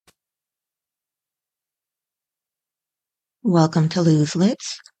Welcome to Lose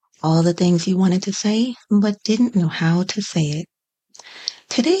Lips, all the things you wanted to say but didn't know how to say it.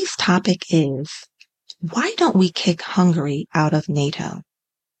 Today's topic is, why don't we kick Hungary out of NATO?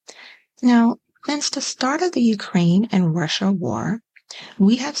 Now, since the start of the Ukraine and Russia war,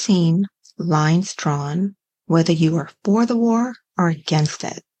 we have seen lines drawn, whether you are for the war or against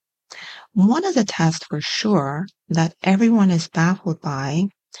it. One of the tests for sure that everyone is baffled by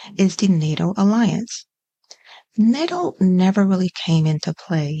is the NATO alliance. NATO never really came into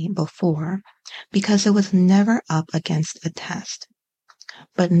play before because it was never up against a test.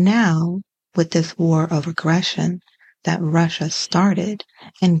 But now, with this war of aggression that Russia started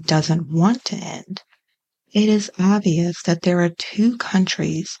and doesn't want to end, it is obvious that there are two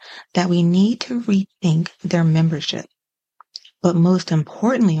countries that we need to rethink their membership. But most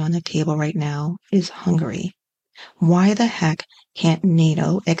importantly on the table right now is Hungary. Why the heck can't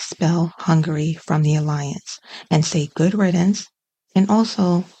NATO expel Hungary from the alliance and say good riddance? And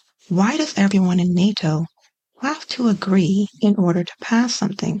also, why does everyone in NATO have to agree in order to pass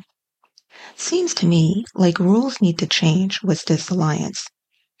something? Seems to me like rules need to change with this alliance.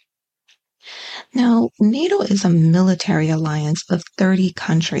 Now, NATO is a military alliance of 30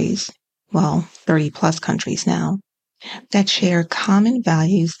 countries, 30 plus countries now, that share common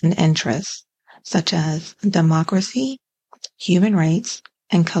values and interests, such as democracy, human rights,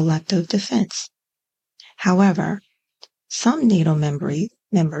 and collective defense. However, some NATO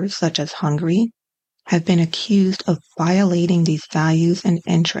members, such as Hungary, have been accused of violating these values and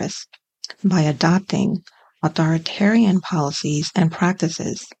interests by adopting authoritarian policies and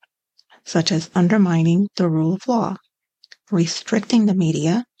practices, such as undermining the rule of law, restricting the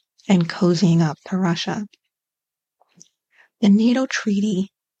media, and cozying up to Russia. The NATO treaty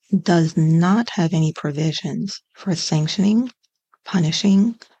does not have any provisions for sanctioning,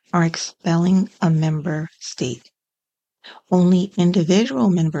 punishing, or expelling a member state. Only individual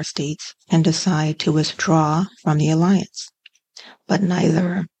member states can decide to withdraw from the alliance, but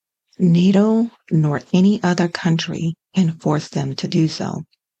neither NATO nor any other country can force them to do so.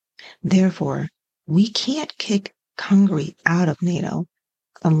 Therefore, we can't kick Hungary out of NATO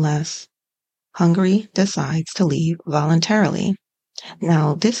unless Hungary decides to leave voluntarily.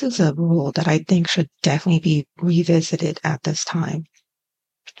 Now, this is a rule that I think should definitely be revisited at this time.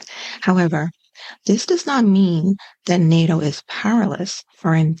 However, this does not mean that NATO is powerless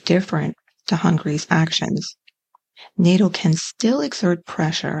or indifferent to Hungary's actions. NATO can still exert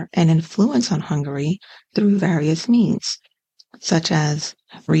pressure and influence on Hungary through various means, such as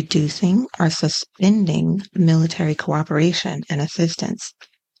reducing or suspending military cooperation and assistance,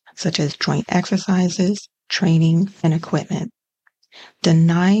 such as joint exercises, training, and equipment,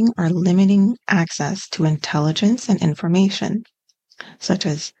 denying or limiting access to intelligence and information, such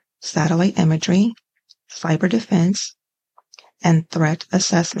as satellite imagery, cyber defense, and threat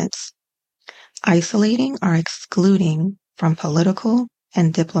assessments, isolating or excluding from political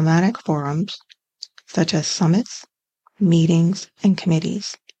and diplomatic forums, such as summits, meetings, and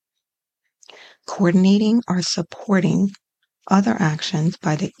committees, coordinating or supporting other actions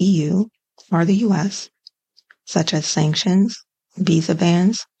by the EU or the US, such as sanctions, visa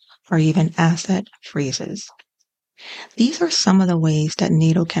bans, or even asset freezes. These are some of the ways that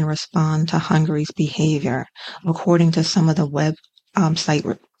NATO can respond to Hungary's behavior, according to some of the web site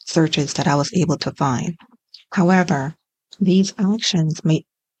searches that I was able to find. However, these actions may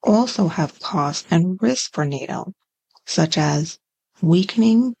also have costs and risks for NATO, such as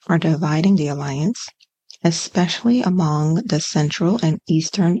weakening or dividing the alliance, especially among the Central and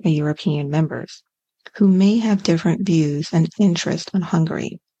Eastern European members, who may have different views and interests on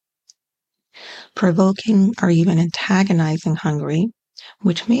Hungary, provoking or even antagonizing Hungary,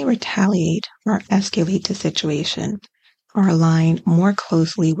 which may retaliate or escalate the situation, or align more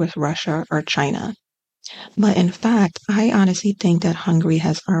closely with Russia or China. But in fact, I honestly think that Hungary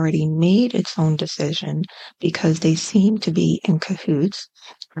has already made its own decision because they seem to be in cahoots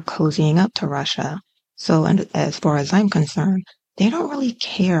or cozying up to Russia. So, and as far as I'm concerned, they don't really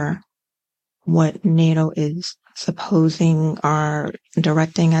care what NATO is supposing or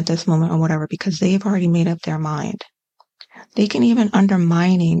directing at this moment or whatever, because they've already made up their mind. They can even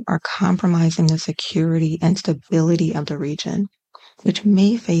undermining or compromising the security and stability of the region, which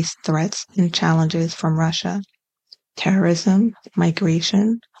may face threats and challenges from Russia, terrorism,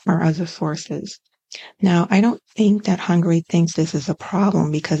 migration, or other sources. Now, I don't think that Hungary thinks this is a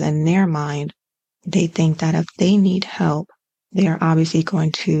problem because in their mind, they think that if they need help, they are obviously going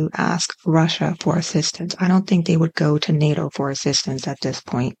to ask Russia for assistance. I don't think they would go to NATO for assistance at this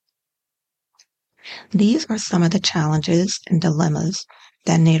point. These are some of the challenges and dilemmas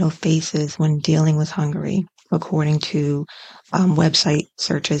that NATO faces when dealing with Hungary, according to website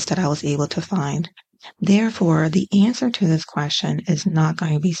searches that I was able to find. Therefore, the answer to this question is not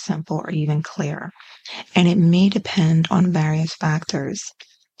going to be simple or even clear, and it may depend on various factors,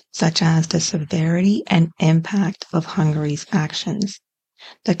 such as the severity and impact of Hungary's actions,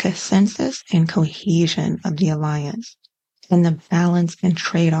 the consensus and cohesion of the alliance, and the balance and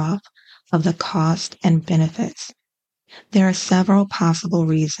trade-off of the cost and benefits. There are several possible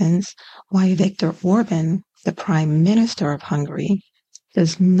reasons why Viktor Orban, the Prime Minister of Hungary,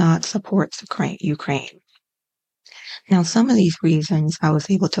 does not support Ukraine. Now, some of these reasons I was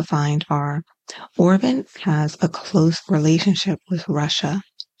able to find are Orban has a close relationship with Russia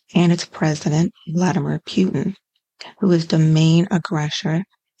and its president, Vladimir Putin, who is the main aggressor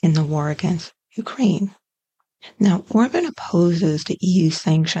in the war against Ukraine. Now, Orban opposes the EU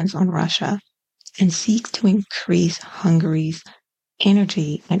sanctions on Russia and seeks to increase Hungary's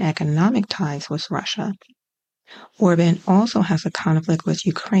energy and economic ties with Russia. Orban also has a conflict with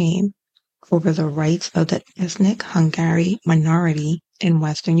Ukraine over the rights of the ethnic Hungary minority in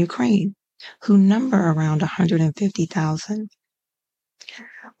Western Ukraine, who number around 150,000.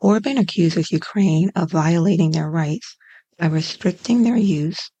 Orban accuses Ukraine of violating their rights by restricting their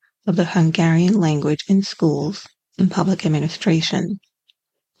use of the Hungarian language in schools and public administration.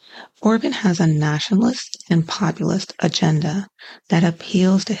 Orban has a nationalist and populist agenda that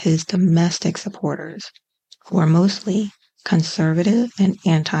appeals to his domestic supporters, who are mostly conservative and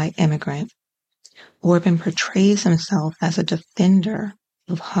anti-immigrant. Orban portrays himself as a defender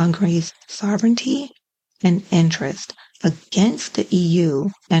of Hungary's sovereignty and interest against the EU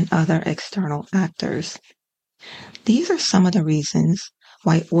and other external actors. These are some of the reasons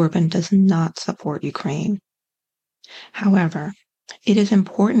why Orban does not support Ukraine. However, it is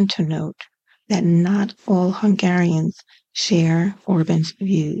important to note that not all Hungarians share Orban's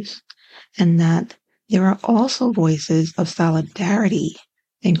views, and that there are also voices of solidarity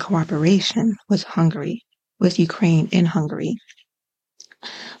and cooperation with Ukraine in Hungary.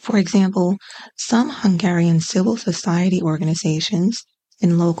 For example, some Hungarian civil society organizations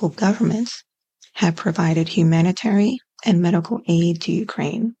and local governments have provided humanitarian and medical aid to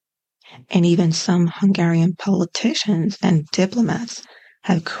Ukraine. And even some Hungarian politicians and diplomats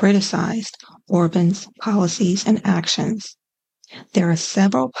have criticized Orban's policies and actions. There are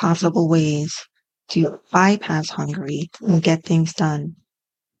several possible ways to bypass Hungary and get things done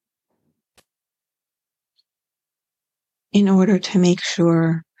in order to make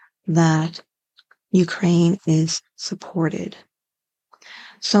sure that Ukraine is supported.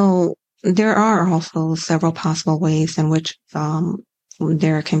 So there are also several possible ways in which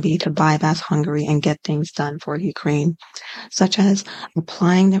there can be to bypass Hungary and get things done for Ukraine, such as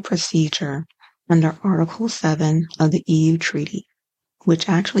applying the procedure under Article 7 of the EU Treaty, which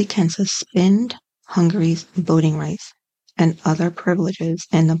actually can suspend Hungary's voting rights and other privileges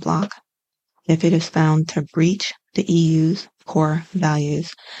in the bloc if it is found to breach the EU's core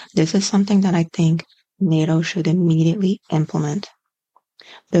values. This is something that I think NATO should immediately implement.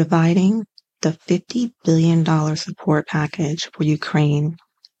 Dividing the $50 billion support package for Ukraine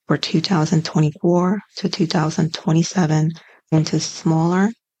for 2024 to 2027 into smaller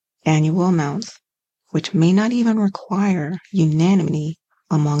annual amounts, which may not even require unanimity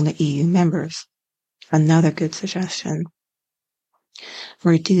among the EU members. Another good suggestion.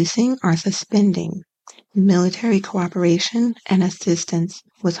 Reducing or suspending military cooperation and assistance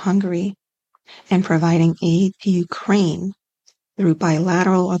with Hungary, and providing aid to Ukraine through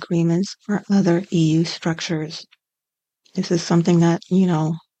bilateral agreements or other EU structures. This is something that,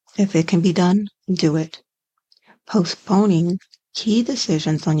 if it can be done, do it. Postponing key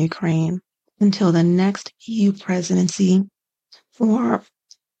decisions on Ukraine until the next EU presidency or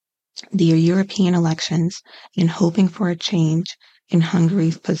the European elections, and hoping for a change in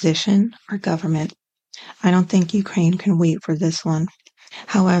Hungary's position or government. I don't think Ukraine can wait for this one.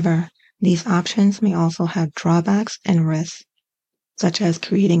 However, these options may also have drawbacks and risks, such as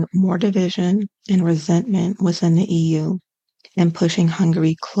creating more division and resentment within the EU and pushing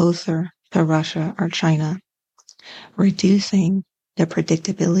Hungary closer to Russia or China, reducing the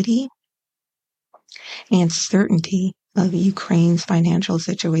predictability and certainty of Ukraine's financial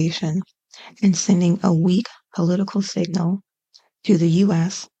situation, and sending a weak political signal to the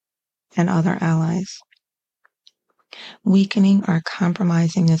U.S. and other allies, weakening or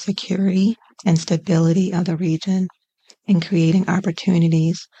compromising the security and stability of the region, and creating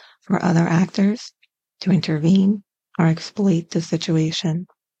opportunities for other actors to intervene or exploit the situation,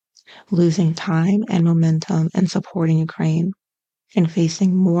 losing time and momentum in supporting Ukraine, and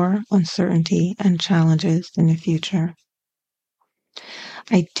facing more uncertainty and challenges in the future.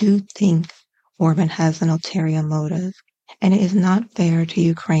 I do think Orban has an ulterior motive, and it is not fair to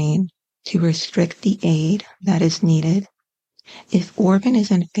Ukraine to restrict the aid that is needed. If Orban is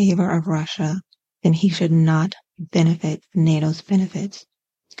in favor of Russia, then he should not benefit NATO's benefits,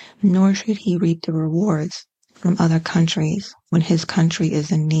 nor should he reap the rewards from other countries when his country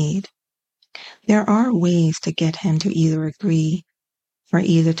is in need. There are ways to get him to either agree or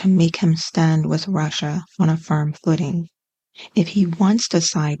either to make him stand with Russia on a firm footing. If he wants to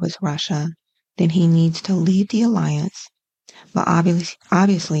side with Russia, then he needs to leave the alliance, but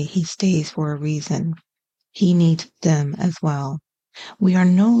obviously he stays for a reason. He needs them as well. We are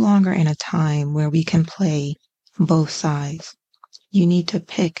no longer in a time where we can play both sides. You need to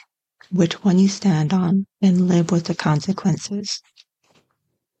pick which one you stand on and live with the consequences.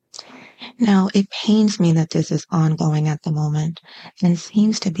 Now, it pains me that this is ongoing at the moment and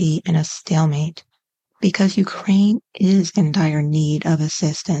seems to be in a stalemate because Ukraine is in dire need of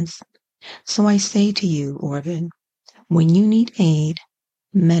assistance. So I say to you, Orban, when you need aid,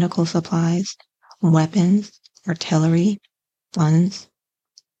 medical supplies, weapons, artillery, funds,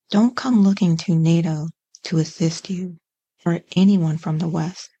 don't come looking to NATO to assist you or anyone from the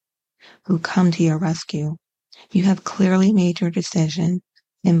West who come to your rescue. You have clearly made your decision,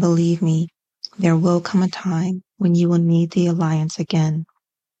 and believe me, there will come a time when you will need the alliance again.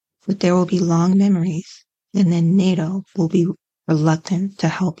 But there will be long memories, and then NATO will be reluctant to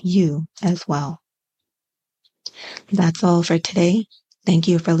help you as well. That's all for today. Thank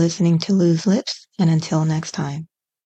you for listening to Loose Lips, and until next time.